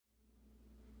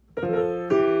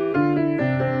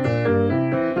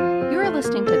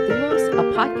listening to Doulos,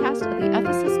 a podcast of the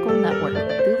Ephesus School Network.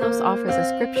 Doulos offers a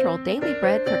scriptural daily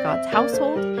bread for God's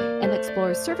household and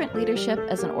explores servant leadership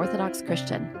as an Orthodox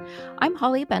Christian. I'm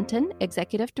Holly Benton,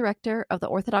 Executive Director of the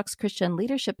Orthodox Christian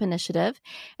Leadership Initiative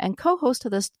and co-host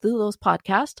of this Doulos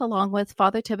podcast, along with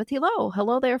Father Timothy Lowe.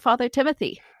 Hello there, Father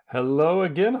Timothy. Hello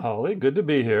again, Holly. Good to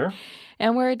be here.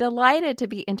 And we're delighted to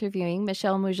be interviewing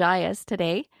Michelle Mujayas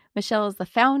today. Michelle is the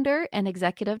founder and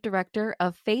executive director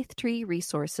of Faith Tree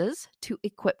Resources to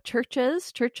equip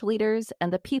churches, church leaders,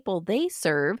 and the people they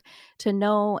serve to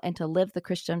know and to live the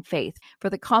Christian faith for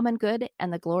the common good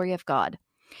and the glory of God.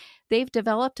 They've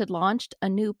developed and launched a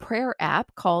new prayer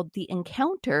app called The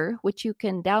Encounter, which you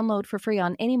can download for free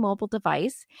on any mobile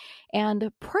device.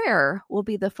 And prayer will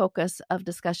be the focus of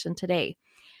discussion today.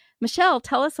 Michelle,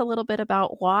 tell us a little bit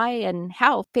about why and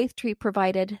how Faith Tree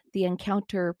provided the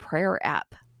Encounter prayer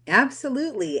app.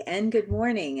 Absolutely. And good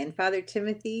morning. And Father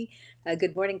Timothy,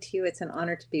 good morning to you. It's an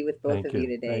honor to be with both of you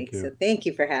today. So thank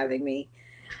you for having me.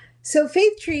 So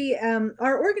Faith Tree,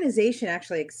 our organization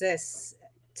actually exists,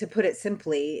 to put it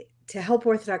simply, to help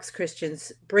Orthodox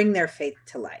Christians bring their faith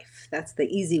to life. That's the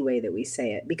easy way that we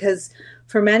say it, because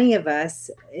for many of us,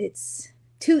 it's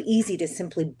too easy to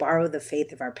simply borrow the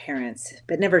faith of our parents,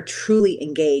 but never truly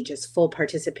engage as full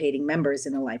participating members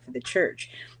in the life of the church.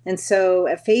 And so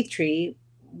at Faith Tree,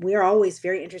 we're always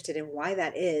very interested in why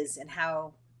that is and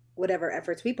how whatever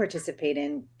efforts we participate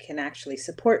in can actually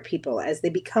support people as they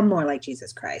become more like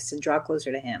Jesus Christ and draw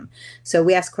closer to him. So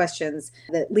we ask questions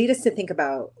that lead us to think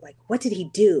about, like, what did he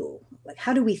do? Like,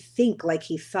 how do we think like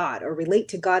he thought or relate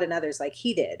to God and others like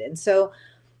he did? And so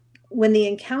when the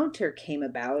encounter came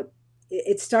about,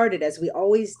 it started, as we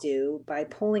always do, by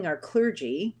polling our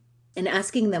clergy and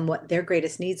asking them what their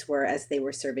greatest needs were as they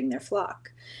were serving their flock.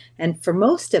 And for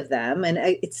most of them, and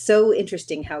it's so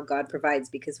interesting how God provides,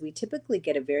 because we typically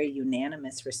get a very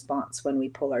unanimous response when we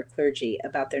poll our clergy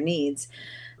about their needs.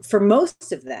 For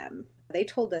most of them, they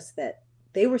told us that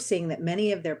they were seeing that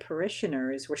many of their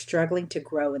parishioners were struggling to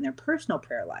grow in their personal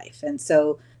prayer life. And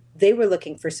so they were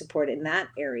looking for support in that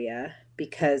area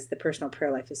because the personal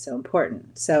prayer life is so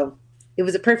important. So it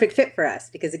was a perfect fit for us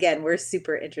because, again, we're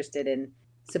super interested in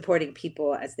supporting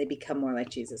people as they become more like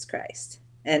Jesus Christ.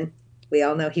 And we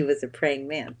all know he was a praying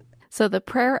man. So the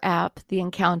prayer app, The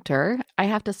Encounter, I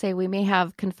have to say we may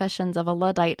have confessions of a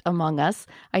Luddite among us.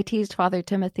 I teased Father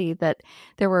Timothy that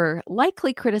there were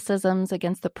likely criticisms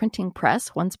against the printing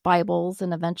press once Bibles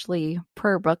and eventually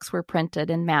prayer books were printed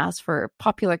en masse for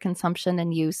popular consumption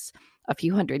and use a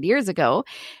few hundred years ago.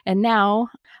 And now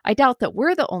I doubt that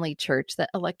we're the only church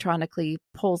that electronically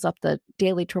pulls up the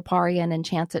daily troparion and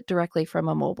chants it directly from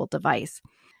a mobile device.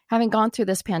 Having gone through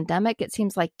this pandemic, it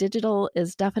seems like digital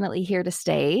is definitely here to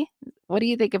stay. What do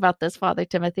you think about this, Father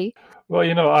Timothy? Well,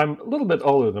 I'm a little bit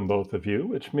older than both of you,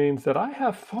 which means that I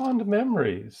have fond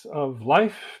memories of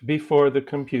life before the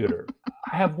computer.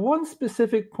 I have one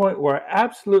specific point where I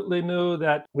absolutely knew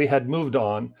that we had moved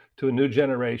on to a new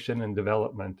generation and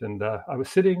development. And I was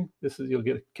sitting, you'll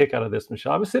get a kick out of this,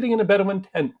 Michelle. I was sitting in a Bedouin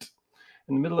tent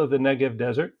in the middle of the Negev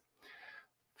desert.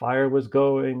 Fire was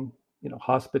going,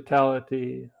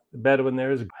 hospitality. The Bedouin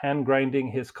there is hand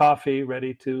grinding his coffee,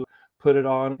 ready to put it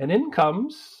on. And in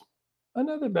comes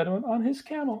another Bedouin on his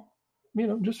camel,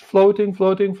 just floating,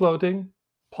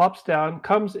 plops down,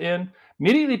 comes in,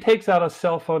 immediately takes out a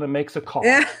cell phone and makes a call.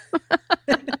 Yeah.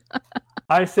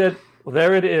 I said, well,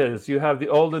 there it is. You have the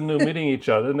old and new meeting each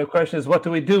other. And the question is, what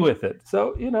do we do with it?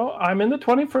 So, I'm in the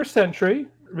 21st century,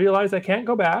 realize I can't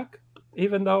go back,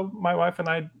 even though my wife and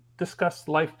I discussed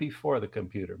life before the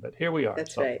computer. But here we are.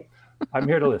 That's right. I'm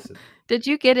here to listen. Did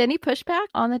you get any pushback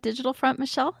on the digital front,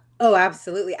 Michelle? Oh,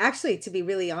 absolutely. Actually, to be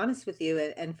really honest with you,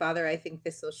 and Father, I think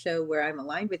this will show where I'm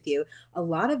aligned with you. A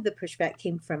lot of the pushback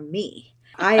came from me.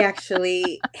 I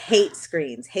actually hate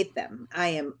screens, hate them. I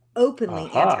am openly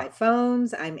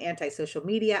anti-phones. I'm anti-social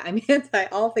media. I'm anti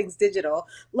all things digital,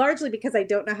 largely because I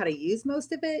don't know how to use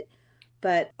most of it,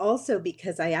 but also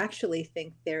because I actually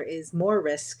think there is more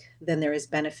risk than there is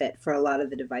benefit for a lot of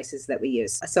the devices that we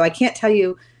use. So I can't tell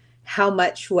you how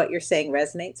much what you're saying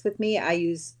resonates with me. I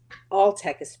use all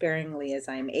tech as sparingly as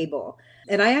I'm able.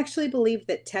 And I actually believe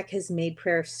that tech has made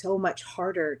prayer so much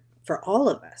harder for all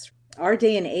of us. Our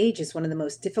day and age is one of the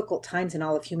most difficult times in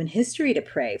all of human history to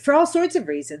pray for all sorts of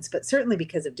reasons, but certainly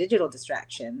because of digital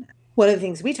distraction. One of the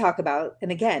things we talk about,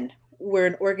 and again, we're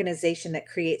an organization that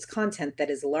creates content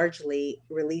that is largely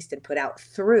released and put out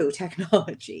through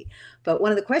technology. But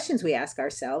one of the questions we ask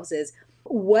ourselves is,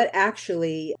 what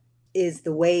actually is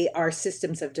the way our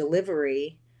systems of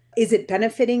delivery Is it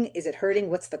benefiting? Is it hurting?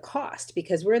 What's the cost?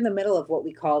 Because we're in the middle of what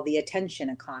we call the attention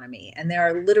economy. And there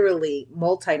are literally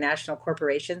multinational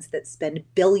corporations that spend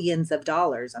billions of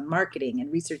dollars on marketing and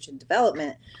research and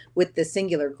development with the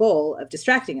singular goal of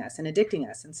distracting us and addicting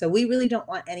us. And so we really don't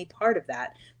want any part of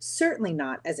that, certainly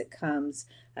not as it comes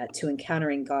to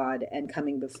encountering God and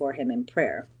coming before him in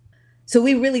prayer. So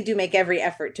we really do make every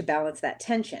effort to balance that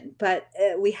tension. But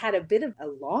we had a bit of a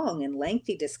long and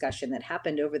lengthy discussion that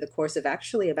happened over the course of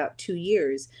actually about 2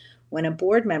 years when a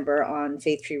board member on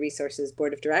Faith Tree Resources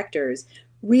Board of Directors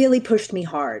really pushed me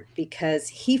hard because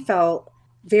he felt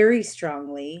very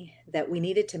strongly that we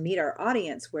needed to meet our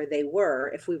audience where they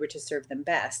were if we were to serve them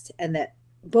best, and that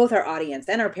both our audience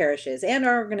and our parishes and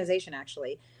our organization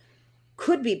actually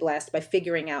could be blessed by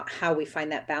figuring out how we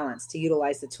find that balance to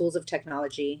utilize the tools of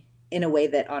technology in a way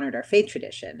that honored our faith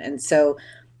tradition. And so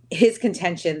his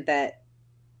contention that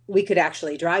we could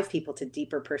actually drive people to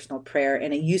deeper personal prayer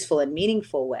in a useful and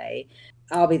meaningful way,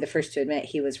 I'll be the first to admit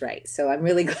he was right. So I'm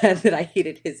really glad that I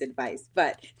heeded his advice.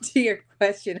 But to your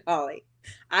question, Holly,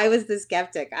 I was the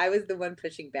skeptic. I was the one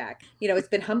pushing back. It's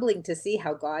been humbling to see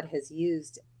how God has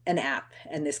used an app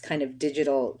and this kind of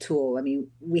digital tool. I mean,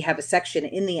 we have a section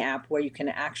in the app where you can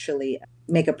actually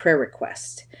make a prayer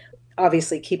request,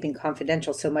 obviously keeping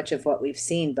confidential so much of what we've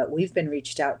seen, but we've been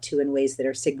reached out to in ways that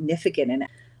are significant. And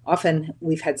often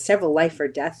we've had several life or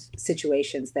death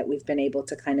situations that we've been able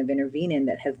to kind of intervene in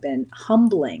that have been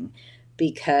humbling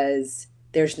because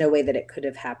there's no way that it could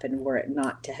have happened were it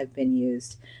not to have been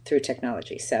used through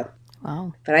technology. So,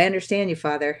 wow. But I understand you,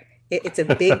 Father. It's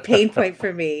a big pain point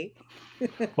for me.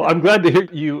 Well, I'm glad to hear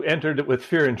you entered it with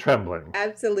fear and trembling.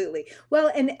 Absolutely.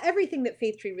 Well, and everything that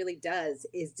Faith Tree really does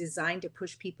is designed to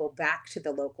push people back to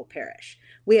the local parish.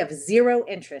 We have zero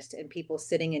interest in people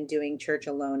sitting and doing church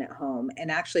alone at home.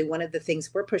 And actually, one of the things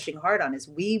we're pushing hard on is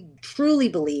we truly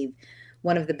believe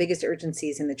one of the biggest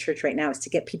urgencies in the church right now is to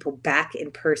get people back in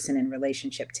person in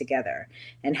relationship together,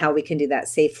 and how we can do that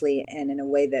safely and in a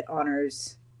way that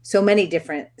honors so many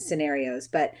different scenarios.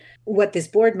 But what this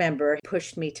board member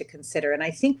pushed me to consider, and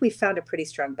I think we found a pretty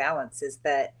strong balance, is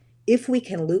that if we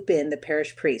can loop in the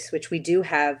parish priests, which we do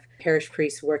have parish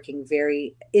priests working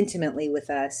very intimately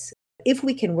with us, if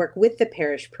we can work with the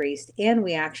parish priest and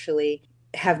we actually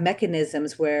have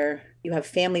mechanisms where you have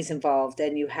families involved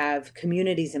and you have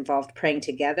communities involved praying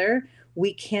together,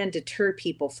 we can deter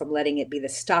people from letting it be the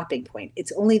stopping point.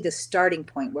 It's only the starting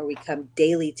point where we come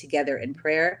daily together in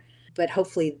prayer. But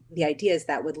hopefully the idea is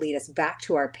that would lead us back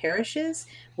to our parishes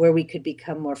where we could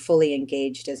become more fully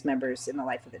engaged as members in the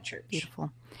life of the church.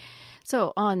 Beautiful.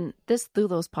 So on this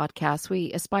Thulos podcast,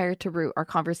 we aspire to root our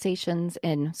conversations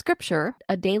in Scripture,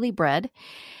 a daily bread.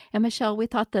 And Michelle, we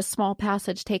thought this small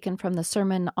passage taken from the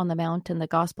Sermon on the Mount in the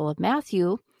Gospel of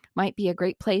Matthew might be a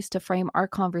great place to frame our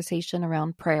conversation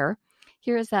around prayer.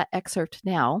 Here is that excerpt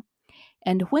now.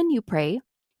 And when you pray,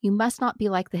 you must not be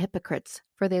like the hypocrites,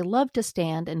 for they love to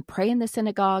stand and pray in the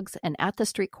synagogues and at the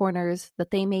street corners, that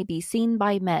they may be seen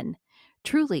by men.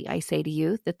 Truly, I say to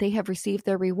you, that they have received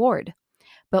their reward.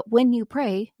 But when you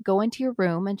pray, go into your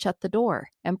room and shut the door,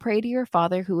 and pray to your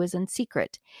Father who is in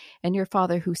secret, and your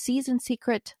Father who sees in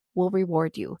secret will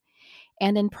reward you.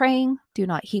 And in praying, do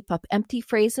not heap up empty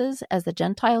phrases as the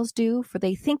Gentiles do, for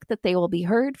they think that they will be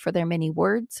heard for their many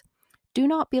words. Do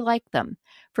not be like them,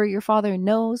 for your Father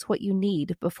knows what you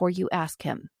need before you ask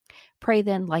him. Pray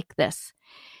then like this.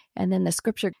 And then the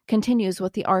scripture continues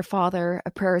with the Our Father,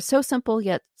 a prayer so simple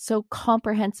yet so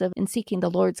comprehensive in seeking the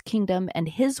Lord's kingdom and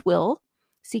his will,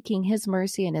 seeking his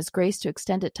mercy and his grace to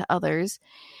extend it to others.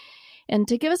 And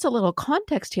to give us a little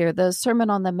context here, the Sermon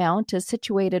on the Mount is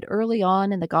situated early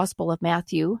on in the Gospel of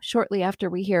Matthew, shortly after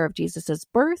we hear of Jesus'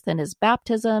 birth and his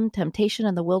baptism, temptation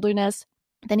in the wilderness.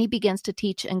 Then he begins to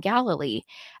teach in Galilee,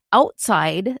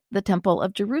 outside the Temple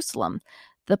of Jerusalem,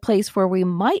 the place where we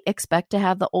might expect to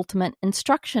have the ultimate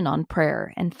instruction on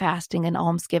prayer and fasting and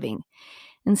almsgiving.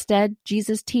 Instead,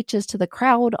 Jesus teaches to the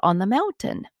crowd on the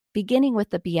mountain, beginning with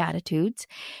the Beatitudes,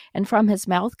 and from his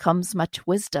mouth comes much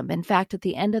wisdom. In fact, at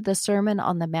the end of the Sermon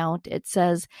on the Mount, it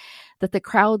says that the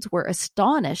crowds were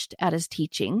astonished at his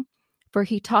teaching, for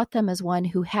he taught them as one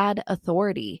who had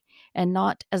authority and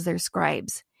not as their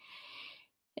scribes.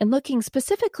 And looking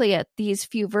specifically at these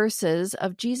few verses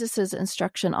of Jesus's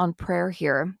instruction on prayer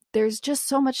here, there's just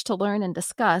so much to learn and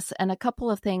discuss. And a couple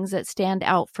of things that stand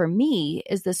out for me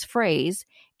is this phrase,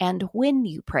 and when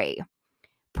you pray.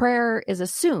 Prayer is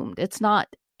assumed. It's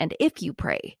not, and if you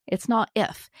pray, it's not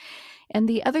if. And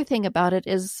the other thing about it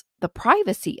is the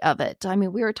privacy of it. I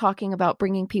mean, we were talking about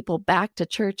bringing people back to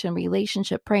church and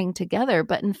relationship praying together.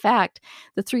 But in fact,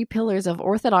 the three pillars of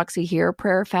orthodoxy here,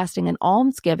 prayer, fasting, and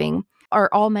almsgiving, are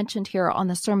all mentioned here on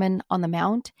the Sermon on the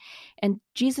Mount, and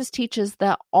Jesus teaches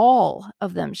that all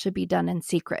of them should be done in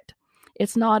secret.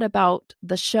 It's not about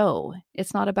the show.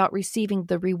 It's not about receiving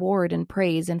the reward and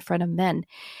praise in front of men.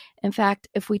 In fact,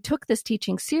 if we took this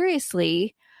teaching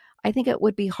seriously, I think it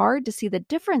would be hard to see the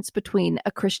difference between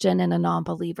a Christian and a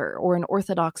non-believer, or an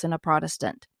Orthodox and a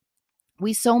Protestant.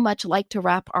 We so much like to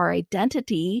wrap our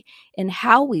identity in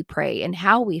how we pray and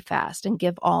how we fast and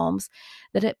give alms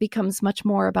that it becomes much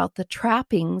more about the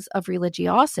trappings of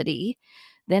religiosity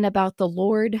than about the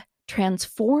Lord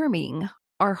transforming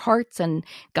our hearts and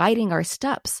guiding our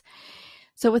steps.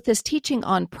 So with this teaching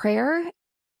on prayer,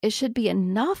 it should be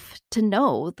enough to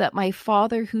know that my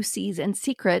Father who sees in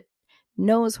secret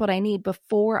knows what I need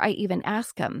before I even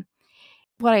ask him.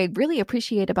 What I really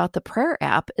appreciate about the prayer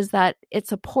app is that it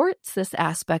supports this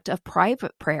aspect of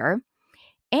private prayer,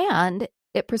 and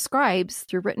it prescribes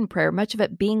through written prayer, much of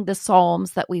it being the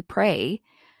Psalms that we pray,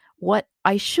 what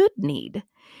I should need.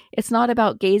 It's not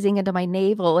about gazing into my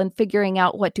navel and figuring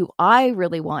out what do I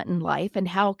really want in life and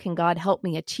how can God help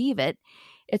me achieve it.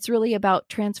 It's really about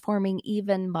transforming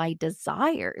even my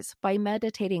desires by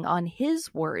meditating on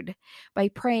his word, by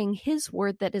praying his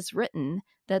word that is written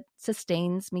that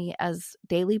sustains me as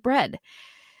daily bread.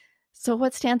 So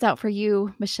what stands out for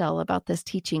you, Michelle, about this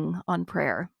teaching on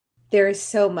prayer? There is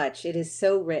so much. It is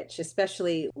so rich,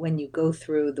 especially when you go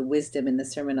through the wisdom in the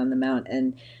Sermon on the Mount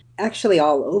and actually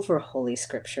all over Holy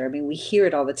Scripture. I mean, we hear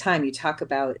it all the time. You talk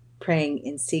about praying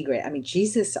in secret. I mean,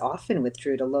 Jesus often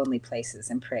withdrew to lonely places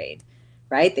and prayed,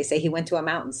 right? They say he went to a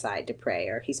mountainside to pray,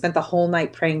 or he spent the whole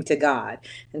night praying to God.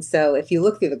 And so if you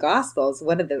look through the Gospels,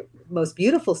 one of the most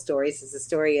beautiful stories is the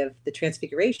story of the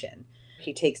Transfiguration.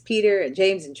 He takes Peter and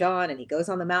James and John, and he goes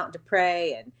on the mountain to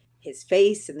pray, and his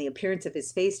face and the appearance of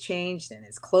his face changed, and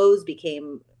his clothes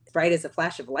became bright as a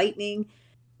flash of lightning.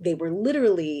 They were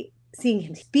literally seeing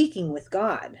him speaking with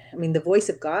God. I mean, the voice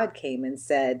of God came and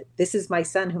said, "This is my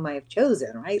son whom I have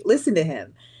chosen," right? Listen to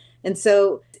him. And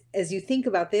so as you think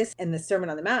about this and the Sermon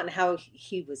on the Mount and how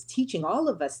he was teaching all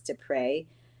of us to pray,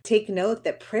 take note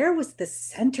that prayer was the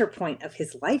center point of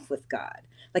his life with God.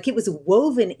 Like, it was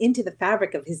woven into the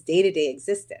fabric of his day-to-day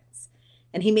existence.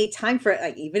 And he made time for it.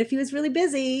 Like, even if he was really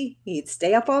busy, he'd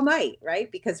stay up all night,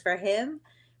 right? Because for him,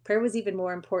 prayer was even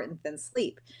more important than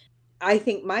sleep. I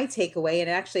think my takeaway, and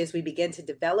actually as we begin to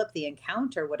develop the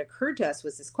encounter, what occurred to us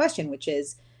was this question, which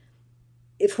is,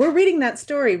 if we're reading that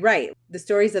story right, the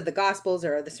stories of the Gospels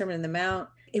or the Sermon on the Mount,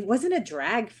 it wasn't a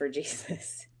drag for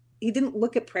Jesus. He didn't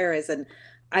look at prayer as an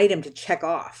item to check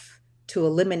off, to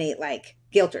eliminate like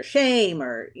guilt or shame,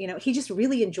 or, he just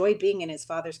really enjoyed being in his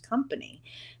Father's company.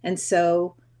 And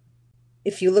so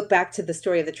if you look back to the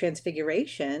story of the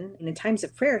Transfiguration, and in times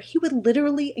of prayer, he would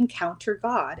literally encounter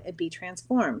God and be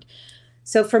transformed.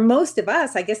 So for most of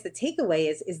us, I guess the takeaway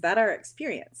is that our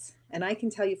experience. And I can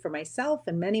tell you for myself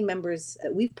and many members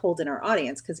that we've pulled in our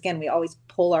audience, because again, we always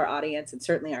pull our audience and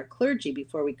certainly our clergy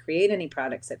before we create any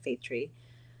products at Faith Tree.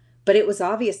 But it was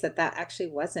obvious that actually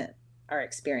wasn't our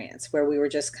experience, where we were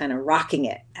just kind of rocking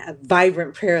it, a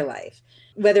vibrant prayer life,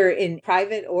 whether in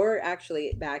private or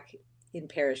actually back in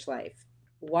parish life.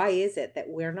 Why is it that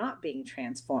we're not being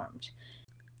transformed?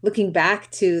 Looking back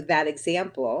to that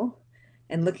example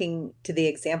and looking to the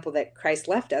example that Christ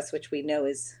left us, which we know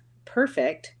is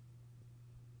perfect,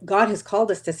 God has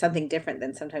called us to something different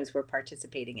than sometimes we're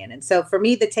participating in. And so for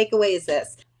me, the takeaway is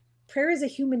this: prayer is a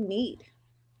human need.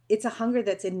 It's a hunger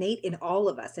that's innate in all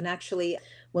of us. And actually,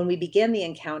 when we began the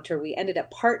encounter, we ended up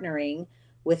partnering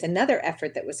with another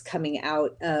effort that was coming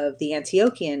out of the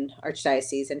Antiochian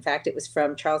Archdiocese. In fact, it was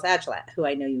from Charles Adgelat, who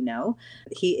I know you know.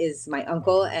 He is my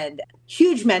uncle and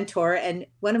huge mentor and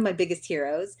one of my biggest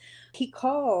heroes. He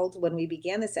called when we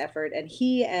began this effort, and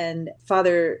he and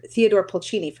Father Theodore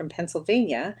Pulcini from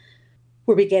Pennsylvania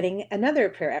were beginning another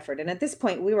prayer effort. And at this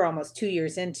point, we were almost 2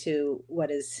 years into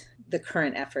what is the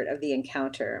current effort of the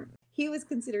encounter. He was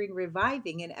considering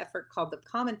reviving an effort called the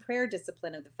Common Prayer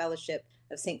Discipline of the Fellowship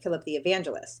of St. Philip the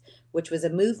Evangelist, which was a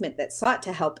movement that sought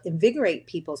to help invigorate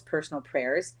people's personal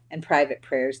prayers and private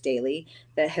prayers daily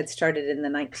that had started in the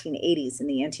 1980s in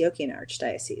the Antiochian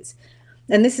Archdiocese.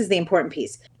 And this is the important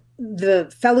piece.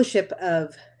 The Fellowship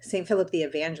of St. Philip the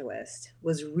Evangelist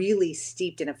was really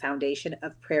steeped in a foundation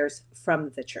of prayers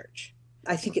from the church.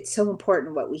 I think it's so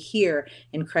important what we hear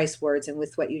in Christ's words and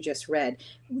with what you just read.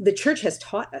 The church has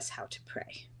taught us how to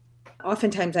pray.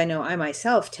 Oftentimes, I know I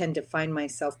myself tend to find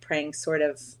myself praying sort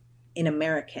of in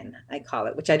American, I call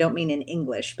it, which I don't mean in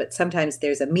English, but sometimes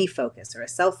there's a me focus or a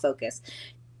self focus.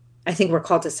 I think we're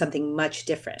called to something much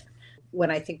different.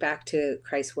 When I think back to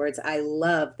Christ's words, I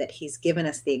love that he's given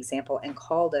us the example and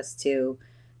called us to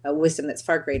a wisdom that's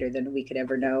far greater than we could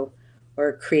ever know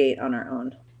or create on our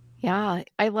own. Yeah,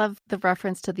 I love the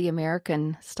reference to the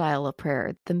American style of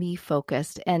prayer, the me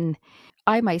focused. And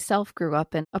I myself grew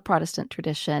up in a Protestant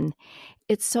tradition.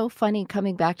 It's so funny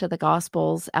coming back to the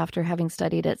Gospels after having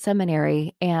studied at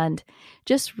seminary and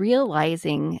just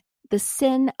realizing the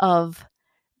sin of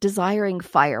desiring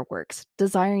fireworks,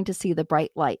 desiring to see the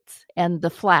bright lights and the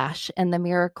flash and the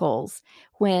miracles,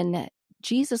 when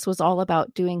Jesus was all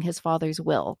about doing his Father's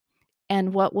will.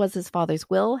 And what was his Father's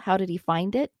will? How did he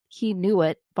find it? He knew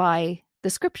it by the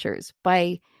scriptures,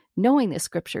 by knowing the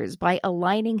scriptures, by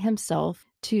aligning himself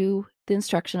to the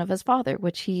instruction of his Father,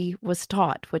 which he was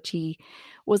taught, which he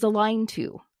was aligned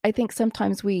to. I think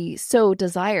sometimes we so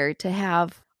desire to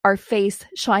have our face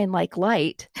shine like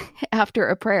light after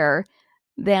a prayer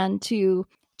than to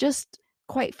just,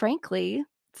 quite frankly,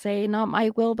 say, not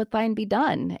my will, but thine be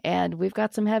done. And we've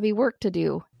got some heavy work to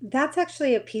do. That's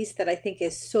actually a piece that I think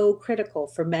is so critical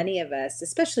for many of us,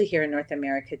 especially here in North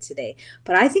America today.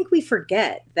 But I think we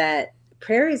forget that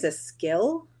prayer is a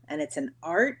skill and it's an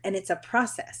art and it's a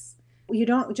process. You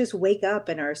don't just wake up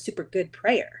and are a super good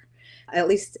prayer. At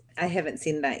least I haven't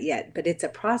seen that yet, but it's a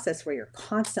process where you're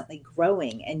constantly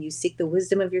growing and you seek the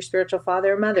wisdom of your spiritual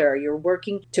father or mother, or you're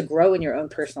working to grow in your own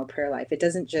personal prayer life. It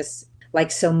doesn't just, like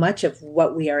so much of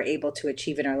what we are able to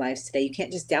achieve in our lives today, you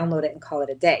can't just download it and call it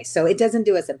a day. So it doesn't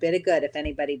do us a bit of good if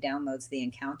anybody downloads the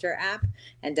Encounter app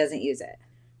and doesn't use it.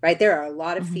 Right? There are a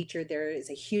lot of features. There is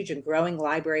a huge and growing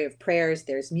library of prayers.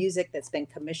 There's music that's been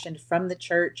commissioned from the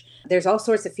church. There's all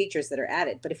sorts of features that are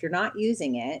added. But if you're not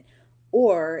using it,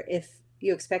 or if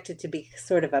you expect it to be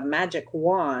sort of a magic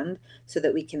wand so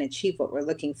that we can achieve what we're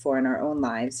looking for in our own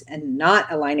lives and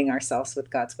not aligning ourselves with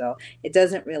God's will, it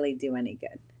doesn't really do any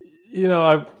good. You know,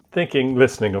 I'm thinking,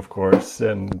 listening, of course,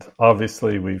 and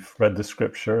obviously we've read the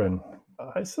scripture, and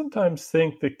I sometimes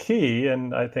think the key,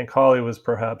 and I think Holly was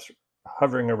perhaps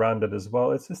hovering around it as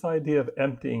well, it's this idea of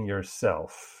emptying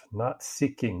yourself, not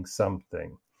seeking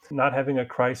something, not having a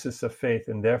crisis of faith,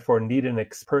 and therefore need an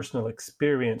personal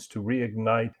experience to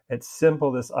reignite. It's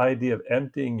simple, this idea of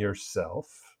emptying yourself.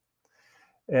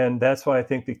 And that's why I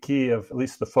think the key of at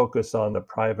least the focus on the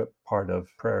private part of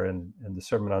prayer and the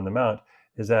Sermon on the Mount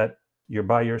is that you're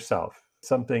by yourself.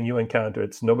 Something you encounter,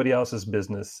 it's nobody else's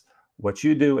business. What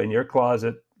you do in your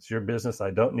closet, it's your business.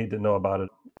 I don't need to know about it.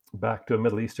 Back to a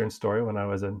Middle Eastern story, when I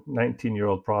was a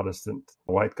 19-year-old Protestant,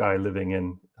 white guy living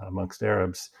in amongst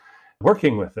Arabs,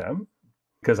 working with them,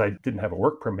 because I didn't have a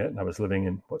work permit and I was living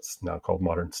in what's now called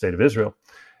modern state of Israel.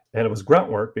 And it was grunt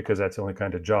work because that's the only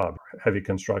kind of job. Heavy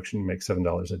construction, you make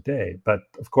 $7 a day. But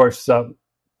of course,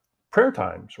 prayer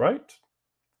times, right?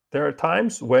 There are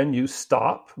times when you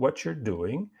stop what you're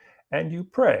doing and you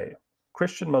pray.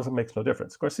 Christian, Muslim makes no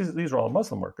difference. Of course, these are all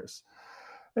Muslim workers.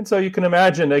 And so you can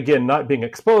imagine, again, not being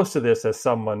exposed to this as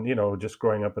someone, you know, just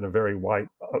growing up in a very white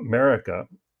America.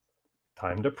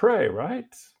 Time to pray,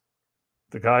 right?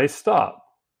 The guys stop.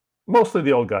 Mostly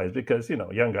the old guys, because, you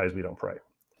know, young guys, we don't pray.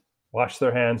 Wash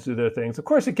their hands, do their things. Of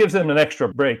course, it gives them an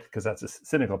extra break because that's a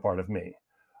cynical part of me.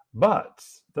 But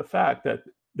the fact that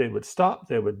they would stop,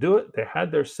 they would do it, they had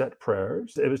their set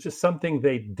prayers. It was just something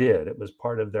they did. It was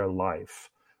part of their life.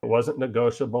 It wasn't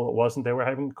negotiable. It wasn't they were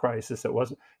having a crisis. It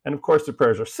wasn't. And of course, the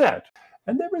prayers are set.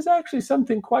 And there was actually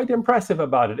something quite impressive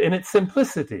about it in its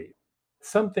simplicity.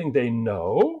 Something they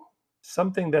know,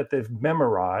 something that they've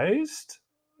memorized.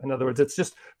 In other words, it's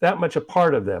just that much a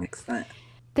part of them. Excellent.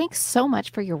 Thanks so much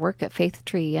for your work at Faith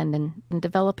Tree and in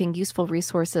developing useful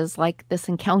resources like this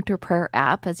Encounter Prayer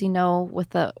app. As you know, with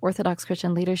the Orthodox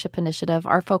Christian Leadership Initiative,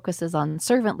 our focus is on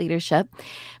servant leadership.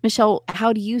 Michelle,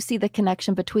 how do you see the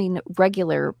connection between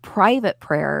regular private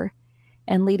prayer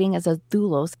and leading as a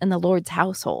doulos in the Lord's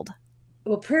household?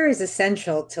 Well, prayer is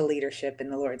essential to leadership in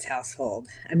the Lord's household.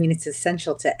 I mean, it's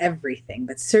essential to everything,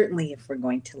 but certainly if we're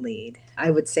going to lead, I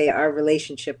would say our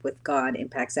relationship with God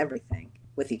impacts everything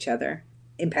with each other.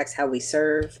 Impacts how we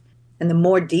serve. And the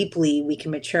more deeply we can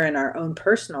mature in our own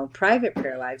personal, private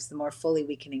prayer lives, the more fully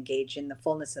we can engage in the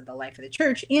fullness of the life of the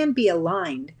church and be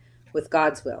aligned with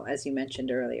God's will, as you mentioned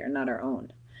earlier, not our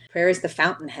own. Prayer is the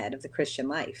fountainhead of the Christian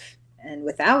life. And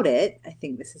without it, I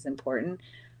think this is important,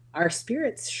 our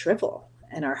spirits shrivel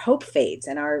and our hope fades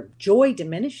and our joy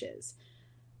diminishes.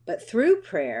 But through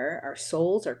prayer, our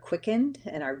souls are quickened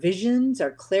and our visions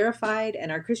are clarified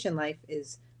and our Christian life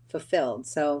is fulfilled.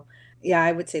 So yeah,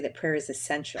 I would say that prayer is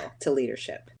essential to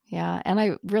leadership. Yeah, and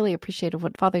I really appreciated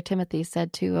what Father Timothy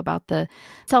said, too, about the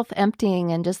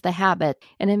self-emptying and just the habit,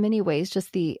 and in many ways,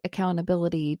 just the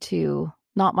accountability to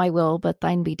not my will, but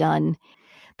thine be done.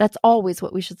 That's always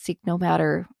what we should seek, no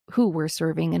matter who we're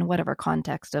serving in whatever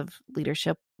context of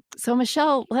leadership So,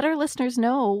 Michelle, let our listeners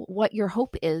know what your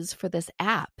hope is for this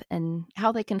app and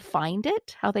how they can find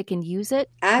it, how they can use it.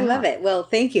 I love it. Well,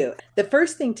 thank you. The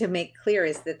first thing to make clear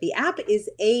is that the app is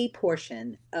a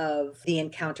portion of the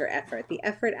Encounter effort. The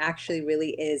effort actually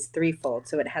really is threefold.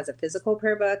 So it has a physical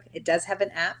prayer book, it does have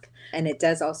an app, and it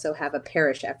does also have a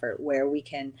parish effort where we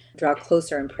can draw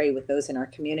closer and pray with those in our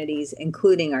communities,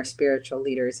 including our spiritual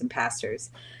leaders and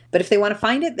pastors. But if they want to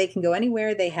find it, they can go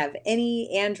anywhere. They have any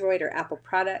Android or Apple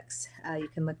products. You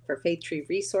can look for Faith Tree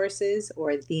Resources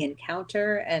or The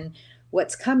Encounter. And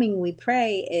what's coming, we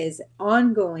pray, is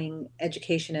ongoing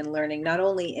education and learning, not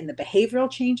only in the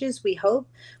behavioral changes, we hope,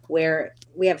 where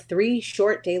we have 3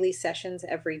 short daily sessions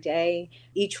every day.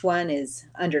 Each one is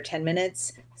under 10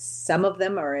 minutes. Some of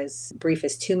them are as brief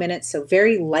as 2 minutes. So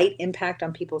very light impact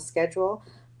on people's schedule.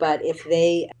 But if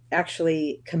they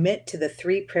actually commit to the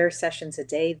 3 prayer sessions a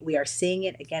day, we are seeing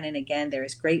it again and again. There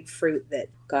is great fruit that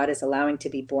God is allowing to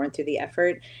be born through the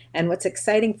effort. And what's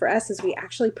exciting for us is we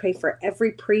actually pray for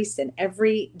every priest in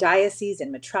every diocese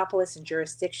and metropolis and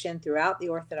jurisdiction throughout the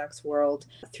Orthodox world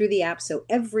through the app. So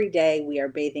every day we are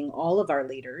bathing all of our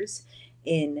leaders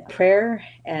in prayer.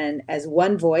 And as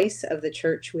one voice of the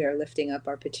church, we are lifting up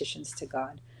our petitions to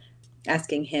God,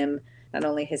 asking him not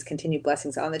only his continued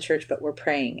blessings on the church, but we're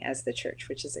praying as the church,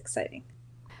 which is exciting.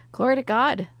 Glory to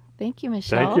God. Thank you,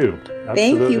 Michelle. Thank you. Absolutely,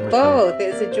 Thank you Michelle. both.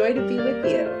 It's a joy to be with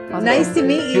you. Awesome. Nice to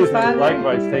meet you, Father.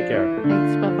 Likewise. Take care.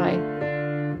 Thanks. Bye-bye.